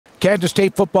Kansas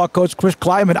State football coach Chris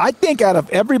Klieman. I think out of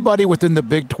everybody within the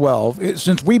Big 12,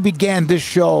 since we began this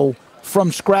show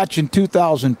from scratch in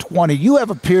 2020, you have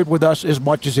appeared with us as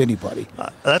much as anybody.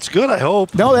 That's good, I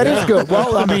hope. No, that is good.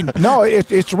 Well, I mean, no,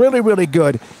 it's really, really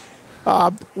good.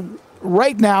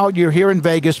 Right now, you're here in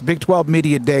Vegas, Big 12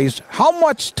 Media Days. How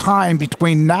much time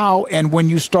between now and when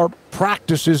you start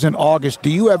practices in August do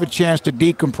you have a chance to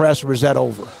decompress, or is that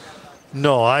over?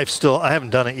 No, I haven't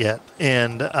done it yet,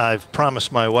 and I've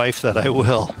promised my wife that I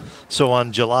will. So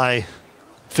on July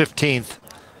 15th,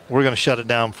 we're going to shut it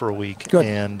down for a week. Good.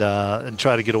 and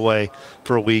try to get away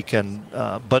for a week.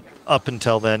 But up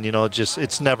until then,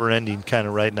 it's never ending kind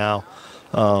of right now.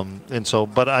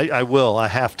 But I will. I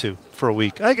have to for a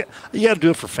week. You got to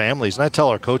do it for families, and I tell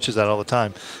our coaches that all the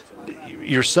time.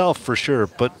 Yourself for sure,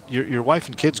 but your wife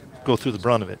and kids go through the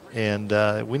brunt of it, and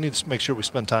we need to make sure we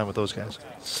spend time with those guys.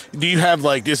 Do you have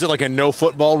is it like a no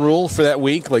football rule for that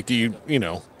week? Like, do you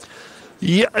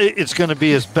Yeah, it's going to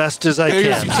be as best as I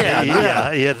can.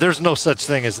 Yeah. There's no such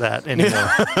thing as that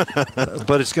anymore.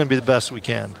 But it's going to be the best we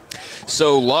can.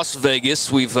 So Las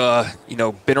Vegas, we've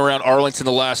been around Arlington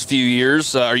the last few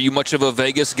years. Are you much of a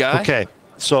Vegas guy? Okay,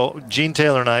 so Gene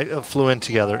Taylor and I flew in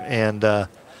together, and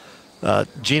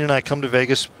Gene and I come to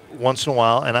Vegas once in a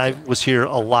while, and I was here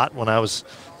a lot when I was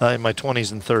in my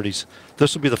 20s and 30s.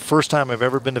 This will be the first time I've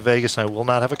ever been to Vegas, and I will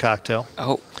not have a cocktail.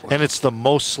 Oh. And it's the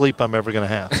most sleep I'm ever going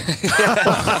to have.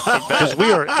 Because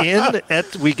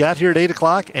we got here at 8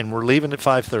 o'clock, and we're leaving at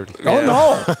 5:30. Oh,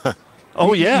 no.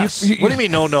 Oh, yes. What do you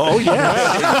mean, no? Oh,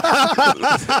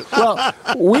 yeah. Well,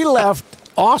 we left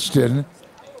Austin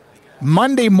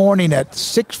Monday morning at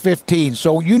 6:15,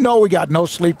 so we got no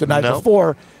sleep the night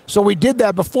before. So we did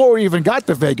that before we even got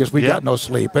to Vegas. We got no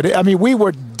sleep. But, I mean, we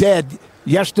were dead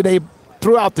yesterday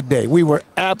throughout the day. We were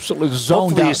absolutely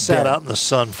zoned out. Hopefully you sat out in the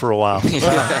sun for a while.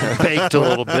 Baked a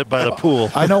little bit by the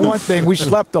pool. I know one thing. We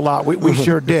slept a lot. We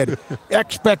sure did.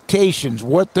 Expectations,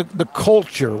 what the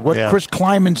culture, what Chris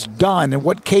Klieman's done, and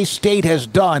what K-State has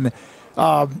done.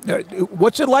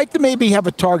 What's it like to maybe have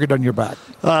a target on your back?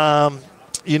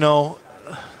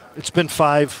 It's been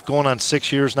 5, going on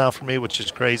 6 years now for me, which is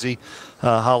crazy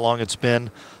how long it's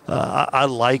been. I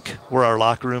like where our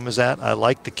locker room is at. I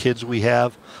like the kids we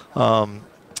have.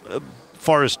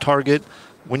 Far as target,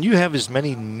 when you have as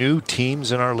many new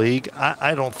teams in our league,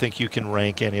 I don't think you can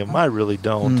rank any of them. I really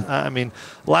don't. I mean,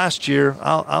 last year,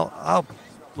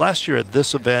 last year at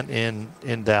this event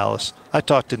in Dallas, I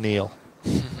talked to Neil.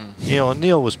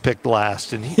 Neil was picked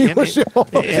last, and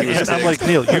I'm like,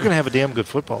 Neil, you're going to have a damn good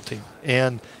football team,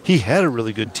 and he had a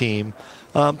really good team.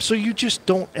 So you just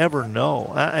don't ever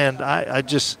know, and I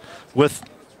just, with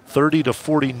 30 to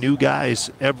 40 new guys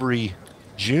every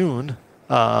June,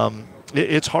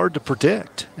 it's hard to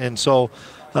predict, and so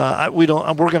we're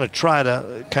going to try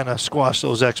to kind of squash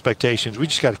those expectations. We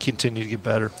just got to continue to get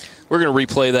better. We're going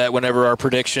to replay that whenever our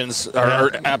predictions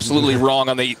are absolutely wrong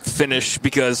on the finish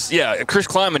because, Chris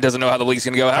Klieman doesn't know how the league's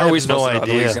going to go. How are we supposed to know how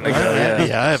the league's going to go?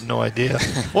 I have no idea.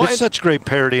 Well, it's such great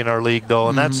parity in our league, though,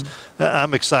 and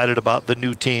I'm excited about the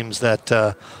new teams that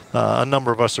a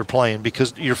number of us are playing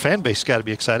because your fan base got to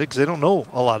be excited because they don't know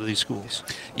a lot of these schools.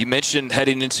 You mentioned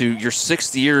heading into your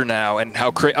 6th year now and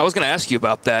how I was going to ask you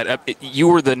about that. You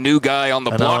were the new guy on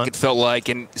the block, it felt like,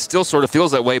 and still sort of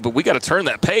feels that way, but we got to turn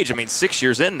that page. I mean, 6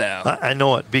 years in now. I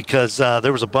know it because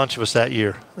there was a bunch of us that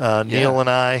year. Neil and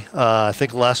I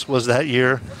think Les was that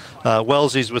year.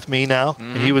 Wellesley's with me now,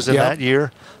 and he was in that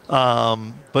year.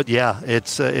 But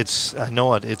it's I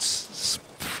know it.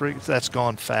 That's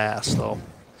gone fast though.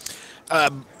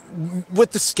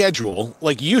 With the schedule,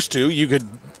 like used to, you could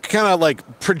kind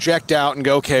of project out and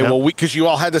go, okay, well, because you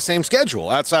all had the same schedule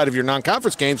outside of your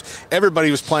non-conference games, everybody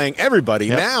was playing everybody.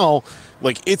 Now,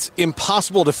 it's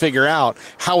impossible to figure out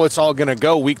how it's all going to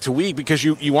go week to week because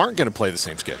you aren't going to play the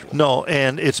same schedule. No,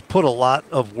 and it's put a lot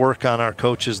of work on our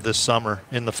coaches this summer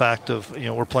in the fact of,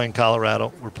 we're playing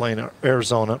Colorado, we're playing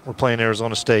Arizona, we're playing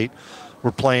Arizona State,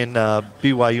 we're playing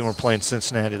BYU, and we're playing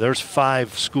Cincinnati. There's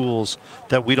 5 schools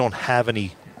that we don't have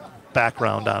any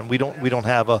background on. We don't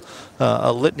have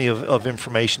a litany of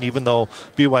information, even though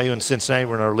BYU and Cincinnati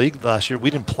were in our league last year. We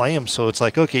didn't play them, so it's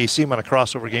like, okay, you see them on a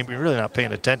crossover game, but you're really not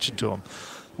paying attention to them.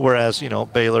 Whereas,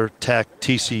 Baylor, Tech,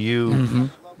 TCU,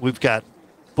 we've got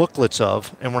booklets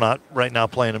of, and we're not right now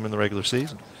playing them in the regular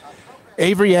season.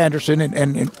 Avery Anderson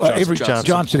and Avery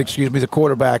Johnson, the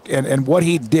quarterback, and what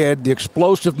he did, the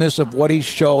explosiveness of what he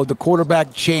showed, the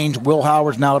quarterback change. Will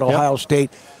Howard's now at Ohio State.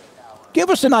 Give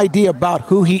us an idea about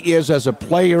who he is as a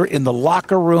player in the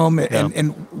locker room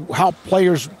and how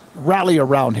players rally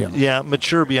around him. Yeah,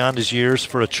 mature beyond his years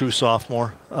for a true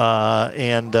sophomore.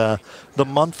 And the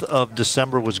month of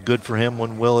December was good for him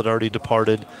when Will had already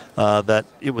departed, that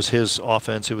it was his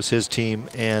offense, it was his team,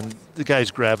 and the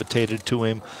guys gravitated to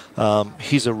him.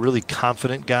 He's a really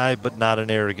confident guy, but not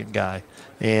an arrogant guy.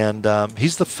 And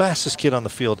he's the fastest kid on the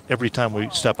field every time we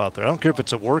step out there. I don't care if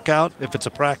it's a workout, if it's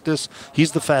a practice,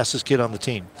 he's the fastest kid on the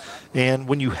team. And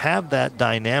when you have that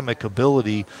dynamic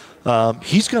ability,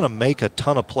 he's going to make a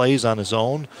ton of plays on his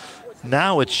own.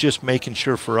 Now it's just making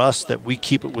sure for us that we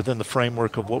keep it within the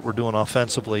framework of what we're doing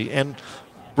offensively. And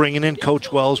bringing in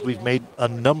Coach Wells, we've made a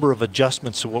number of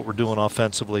adjustments to what we're doing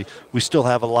offensively. We still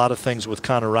have a lot of things with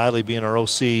Connor Riley being our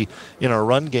OC in our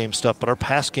run game stuff, but our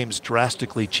pass game's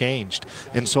drastically changed.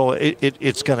 And so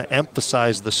it's going to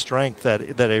emphasize the strength that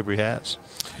Avery has.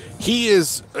 He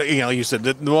is, you said,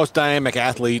 the most dynamic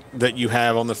athlete that you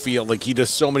have on the field. Like, he does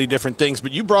so many different things,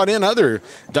 but you brought in other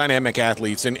dynamic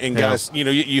athletes and guys,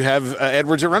 you have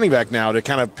Edwards at running back now to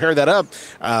kind of pair that up.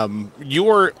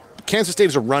 Your Kansas State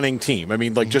is a running team. I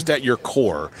mean, like, just at your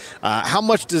core. How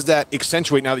much does that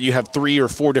accentuate now that you have 3 or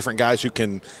 4 different guys who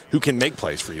can make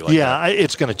plays for you like that?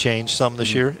 It's going to change some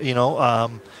this year.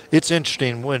 It's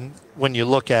interesting when you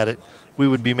look at it. We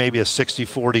would be maybe a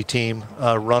 60-40 team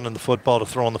running the football to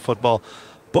throwing the football.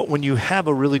 But when you have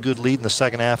a really good lead in the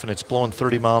second half and it's blowing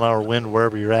 30-mile-an-hour wind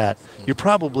wherever you're at, you're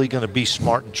probably going to be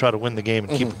smart and try to win the game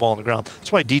and keep the ball on the ground.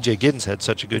 That's why DJ Giddens had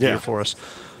such a good year for us.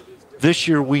 This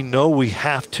year we know we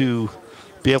have to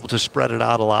be able to spread it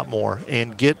out a lot more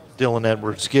and get Dylan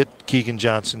Edwards, get Keegan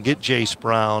Johnson, get Jace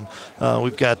Brown.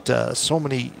 We've got so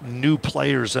many new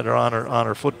players that are on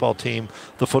our football team,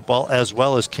 the football, as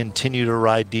well as continue to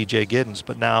ride DJ Giddens.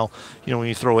 But now, when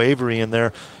you throw Avery in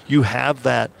there, you have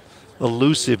that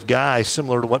elusive guy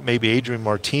similar to what maybe Adrian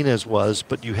Martinez was,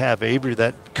 but you have Avery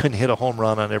that couldn't hit a home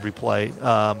run on every play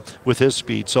with his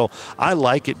speed. So I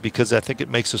like it because I think it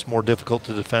makes us more difficult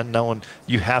to defend, knowing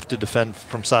you have to defend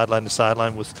from sideline to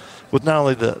sideline with not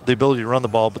only the ability to run the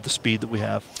ball, but the speed that we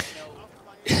have.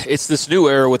 It's this new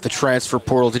era with the transfer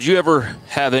portal. Did you ever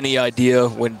have any idea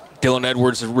when Dylan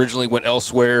Edwards originally went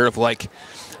elsewhere of, like,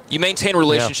 you maintain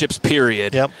relationships,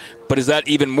 period. Yep. But is that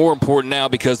even more important now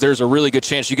because there's a really good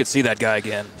chance you could see that guy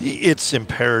again? It's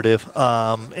imperative.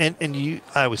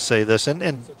 I would say this. And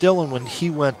Dylan, when he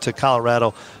went to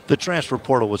Colorado, the transfer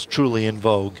portal was truly in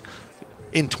vogue.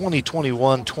 In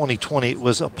 2021, 2020, it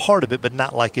was a part of it, but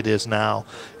not like it is now.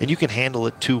 And you can handle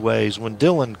it 2 ways. When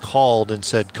Dylan called and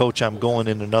said, Coach, I'm going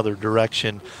in another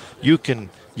direction, you can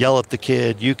yell at the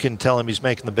kid. You can tell him he's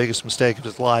making the biggest mistake of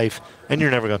his life, and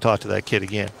you're never going to talk to that kid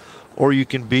again. Or you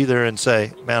can be there and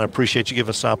say, man, I appreciate you giving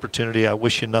us an opportunity. I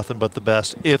wish you nothing but the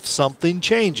best. If something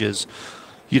changes,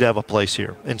 you'd have a place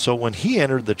here. And so when he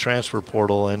entered the transfer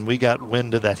portal and we got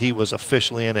wind that he was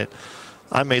officially in it,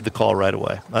 I made the call right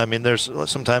away. I mean, there's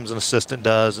sometimes an assistant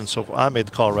does, and so I made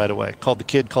the call right away. Called the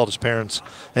kid, called his parents,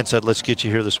 and said, let's get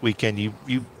you here this weekend.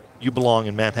 You belong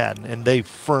in Manhattan. And they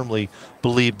firmly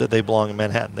believed that they belong in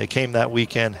Manhattan. They came that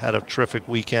weekend, had a terrific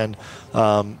weekend,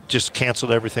 just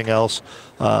canceled everything else.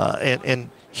 And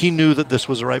he knew that this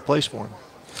was the right place for him.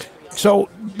 So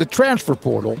the transfer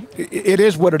portal, it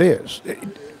is what it is.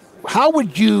 How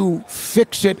would you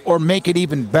fix it or make it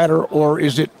even better, or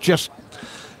is it just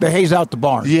the hay's out the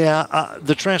barn? Yeah,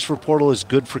 the transfer portal is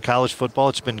good for college football.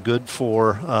 It's been good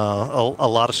for a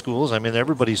lot of schools. I mean,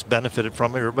 everybody's benefited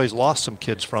from it. Everybody's lost some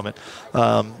kids from it.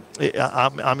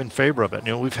 I'm in favor of it.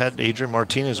 We've had Adrian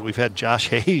Martinez. We've had Josh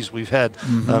Hayes. We've had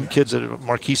kids at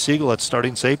Marquise Siegel at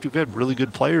starting safety. We've had really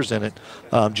good players in it.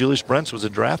 Julius Brents was a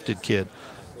drafted kid.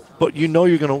 But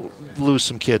you're going to lose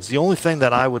some kids. The only thing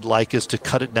that I would like is to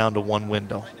cut it down to one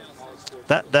window.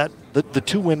 The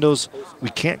 2 windows, we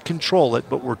can't control it,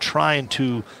 but we're trying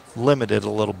to limit it a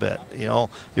little bit.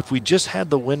 If we just had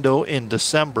the window in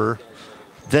December,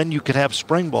 then you could have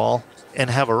spring ball and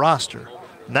have a roster.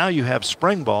 Now you have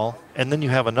spring ball, and then you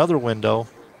have another window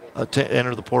to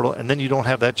enter the portal, and then you don't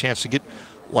have that chance to get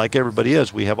like everybody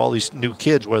is. We have all these new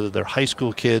kids, whether they're high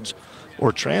school kids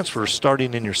or transfers,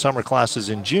 starting in your summer classes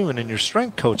in June, and your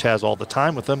strength coach has all the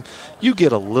time with them. You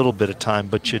get a little bit of time,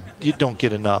 but you don't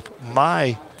get enough.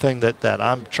 My thing that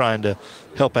I'm trying to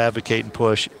help advocate and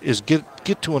push is get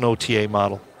to an OTA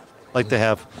model like they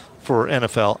have for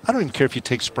NFL. I don't even care if you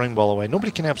take spring ball away.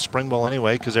 Nobody can have spring ball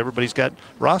anyway because everybody's got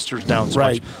rosters down so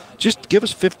much. Just give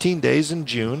us 15 days in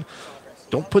June.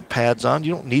 Don't put pads on.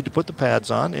 You don't need to put the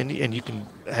pads on, and you can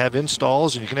have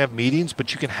installs and you can have meetings,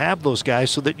 but you can have those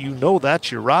guys so that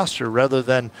that's your roster rather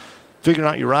than figuring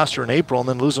out your roster in April and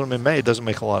then losing them in May, it doesn't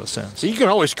make a lot of sense. So you can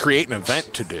always create an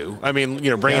event to do. I mean,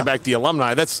 bringing back the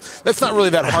alumni, that's not really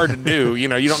that hard to do. You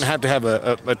don't have to have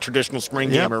a traditional spring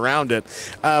game around it.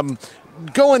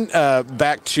 Going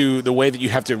back to the way that you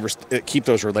have to keep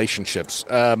those relationships,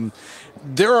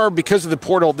 there are, because of the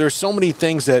portal, there's so many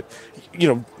things that,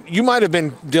 you might have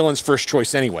been Dylan's first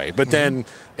choice anyway, but then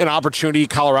an opportunity,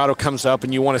 Colorado comes up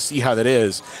and you want to see how that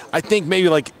is. I think maybe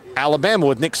like Alabama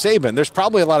with Nick Saban, there's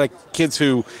probably a lot of kids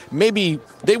who maybe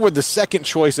they were the second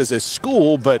choice as a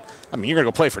school, but I mean, you're going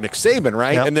to go play for Nick Saban,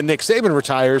 right? Yep. And then Nick Saban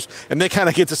retires, and they kind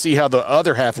of get to see how the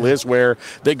other half lives, where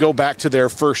they go back to their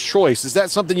first choice. Is that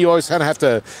something you always kind of have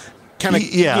to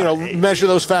measure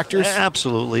those factors?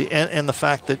 Absolutely. And the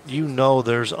fact that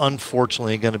there's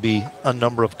unfortunately going to be a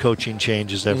number of coaching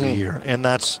changes every year, and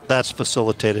that's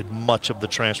facilitated much of the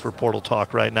transfer portal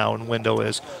talk right now. And window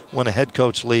is when a head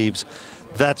coach leaves,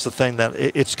 that's the thing that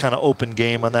it's kind of open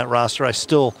game on that roster. I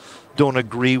still don't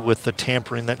agree with the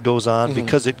tampering that goes on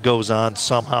because it goes on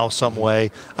somehow, some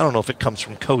way. I don't know if it comes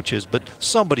from coaches, but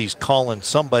somebody's calling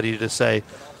somebody to say,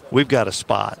 we've got a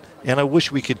spot. And I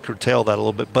wish we could curtail that a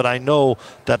little bit, but I know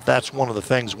that that's one of the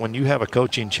things when you have a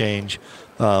coaching change,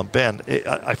 Ben,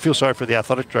 I feel sorry for the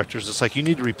athletic directors. It's like you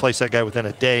need to replace that guy within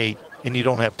a day, and you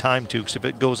don't have time to, because if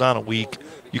it goes on a week,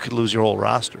 you could lose your whole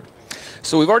roster.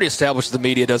 So we've already established the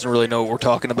media doesn't really know what we're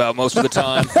talking about most of the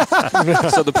time.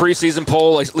 So the preseason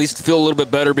poll, at least feel a little bit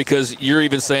better because you're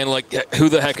even saying, like, who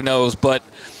the heck knows? But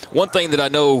one thing that I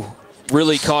know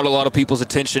really caught a lot of people's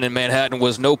attention in Manhattan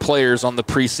was no players on the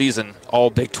preseason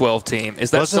All Big 12 team. Is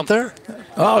that Wasn't there?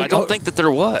 I don't think that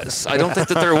there was. I don't think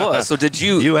that there was. So did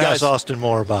you? You asked Austin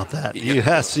Moore about that. You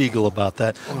asked Siegel about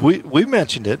that. We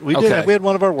mentioned it. We did. We had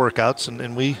one of our workouts, and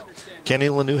Kenny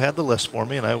Lanou had the list for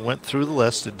me, and I went through the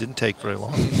list. It didn't take very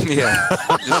long. Yeah.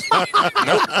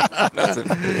 That's it.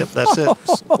 Yep, that's it.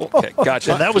 Okay,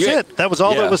 gotcha. And that was it. That was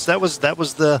all that was. That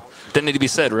was the. Didn't need to be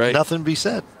said, right? Nothing to be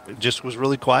said. It just was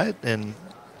really quiet and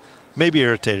maybe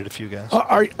irritated a few guys.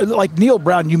 Like Neil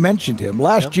Brown, you mentioned him.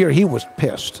 Last year, he was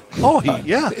pissed. Oh,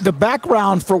 the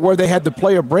background for where they had the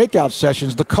player breach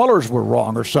sessions, the colors were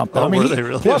wrong or something. Oh, were they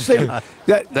really? Plus, that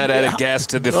added gas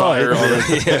to the fire.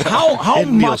 How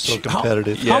much? So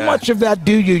competitive. How much of that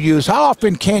do you use? How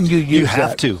often can you use? You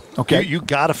have that? to. Okay. You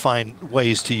got to find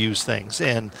ways to use things,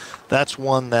 and that's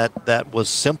one that was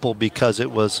simple because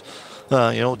it was.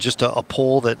 Just a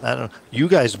poll that, I don't know, you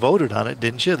guys voted on it,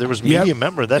 didn't you? There was media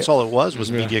member. That's all it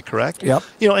was media, correct? Yep.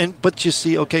 But you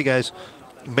see, okay, guys,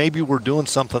 maybe we're doing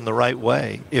something the right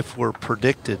way if we're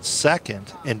predicted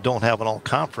second and don't have an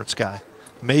all-conference guy.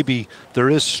 Maybe there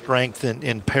is strength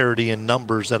in parity in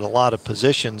numbers at a lot of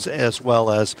positions, as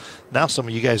well as now some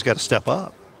of you guys got to step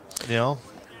up,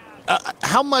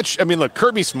 How much, look,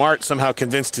 Kirby Smart somehow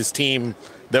convinced his team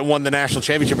that won the national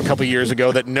championship a couple years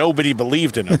ago that nobody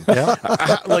believed in him.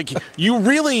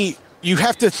 You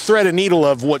have to thread a needle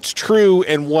of what's true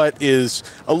and what is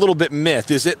a little bit myth.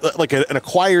 Is it like an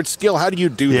acquired skill? How do you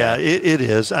do that? Yeah, it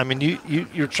is. I mean,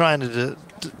 you're trying to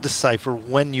decipher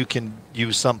when you can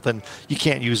use something. You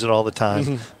can't use it all the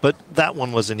time. But that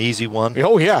one was an easy one.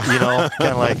 Oh, yeah. Kind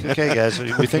of like, okay, guys,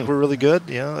 we think we're really good.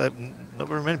 Not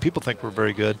very many people think we're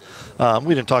very good.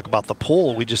 We didn't talk about the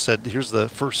poll. We just said, here's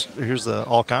the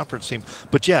all-conference team.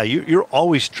 But, yeah, you're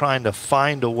always trying to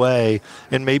find a way,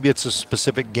 and maybe it's a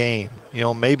specific game.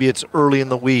 Maybe it's early in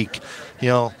the week.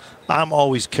 I'm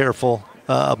always careful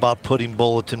about putting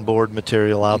bulletin board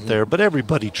material out there, but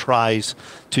everybody tries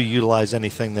to utilize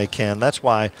anything they can. That's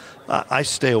why I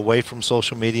stay away from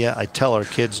social media. I tell our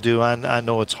kids do. I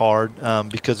know it's hard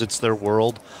because it's their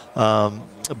world.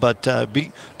 But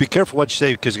be careful what you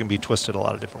say because it can be twisted a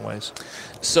lot of different ways.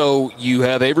 So you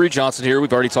have Avery Johnson here.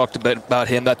 We've already talked a bit about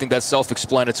him. I think that's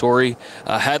self-explanatory.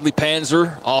 Hadley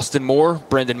Panzer, Austin Moore,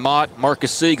 Brendan Mott,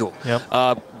 Marcus Siegel.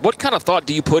 Yep. What kind of thought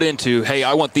do you put into, hey,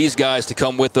 I want these guys to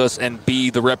come with us and be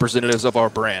the representatives of our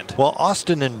brand? Well,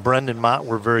 Austin and Brendan Mott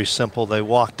were very simple. They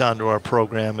walked onto our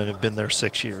program and have been there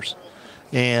 6 years.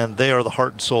 And they are the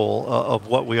heart and soul of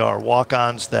what we are.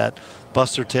 Walk-ons that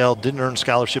bust their tail, didn't earn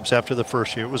scholarships after the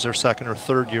first year. It was their second or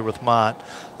third year with Mott.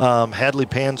 Hadley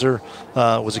Panzer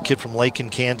was a kid from Lake in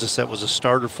Kansas that was a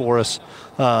starter for us.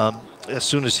 As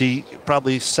soon as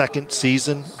probably second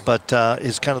season, but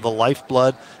is kind of the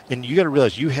lifeblood. And you got to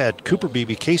realize you had Cooper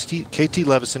Beebe, KT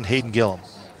Levison, Hayden Gillum,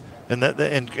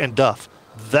 and Duff.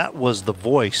 That was the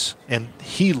voice, and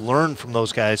he learned from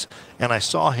those guys. And I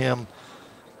saw him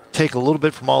take a little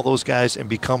bit from all those guys and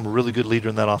become a really good leader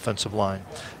in that offensive line.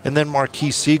 And then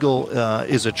Marquise Siegel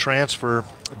is a transfer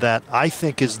that I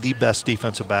think is the best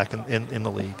defensive back in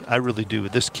the league. I really do.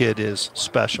 This kid is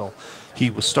special. He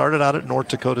was started out at North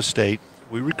Dakota State,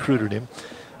 We recruited him.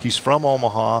 He's from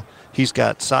Omaha. He's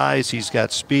got size. He's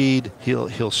got speed.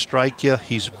 He'll strike you.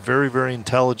 He's very, very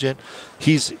intelligent.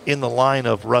 He's in the line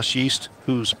of Rush East,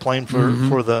 who's playing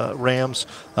for the Rams.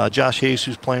 Josh Hayes,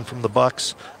 who's playing from the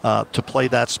Bucks, to play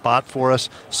that spot for us.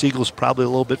 Siegel's probably a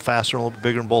little bit faster and a little bit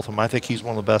bigger than both of them. I think he's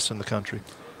one of the best in the country.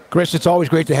 Chris, it's always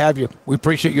great to have you. We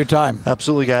appreciate your time.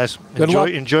 Absolutely, guys.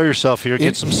 Enjoy yourself here.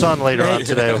 Get some sun later on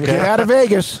today, okay? Get out of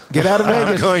Vegas. Get out of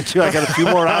Vegas. I'm going to. I got a few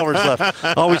more hours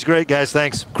left. Always great, guys.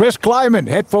 Thanks. Chris Klieman,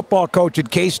 head football coach at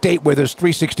K-State with us,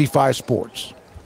 365 Sports.